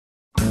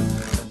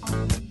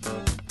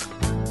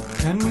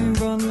Can we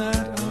run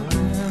that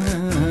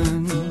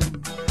again?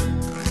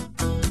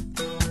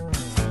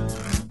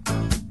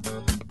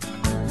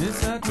 Is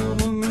that the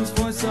woman's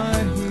voice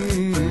I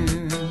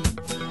hear?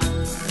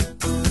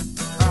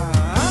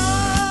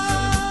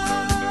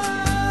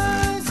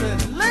 I said,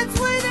 let's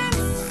wait and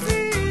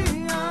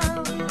see.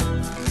 I'll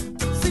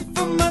see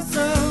for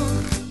myself.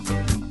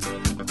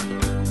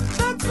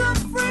 That's a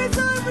phrase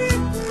I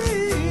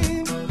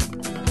repeat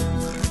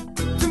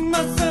to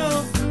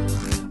myself.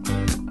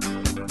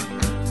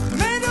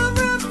 Made a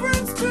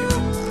reference to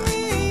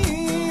me,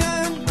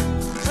 and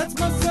that's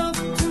myself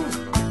too.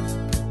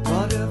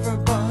 Whatever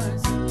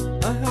buys,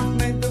 I have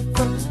made the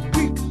first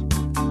week,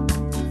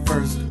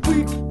 first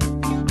week,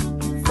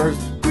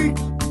 first week,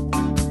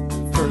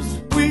 first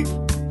week.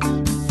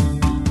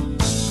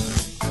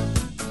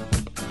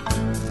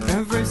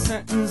 Every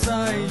sentence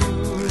I use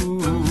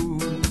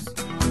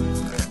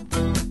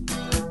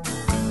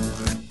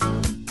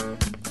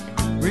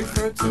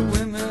refer to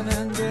women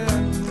and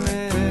their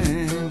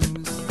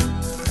names.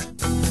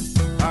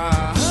 I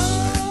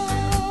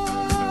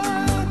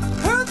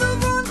heard the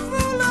one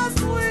from last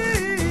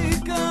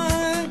week. I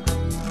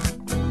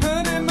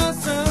heard it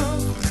myself.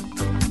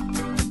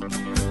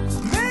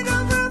 Made a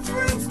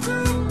reference to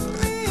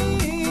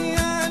me,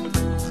 and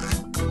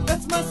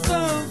that's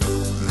myself.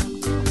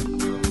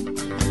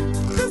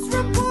 This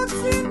report's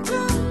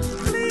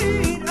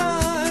incomplete. I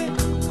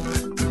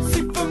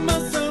see for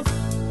myself.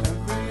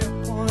 Every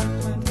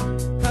appointment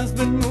has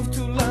been moved to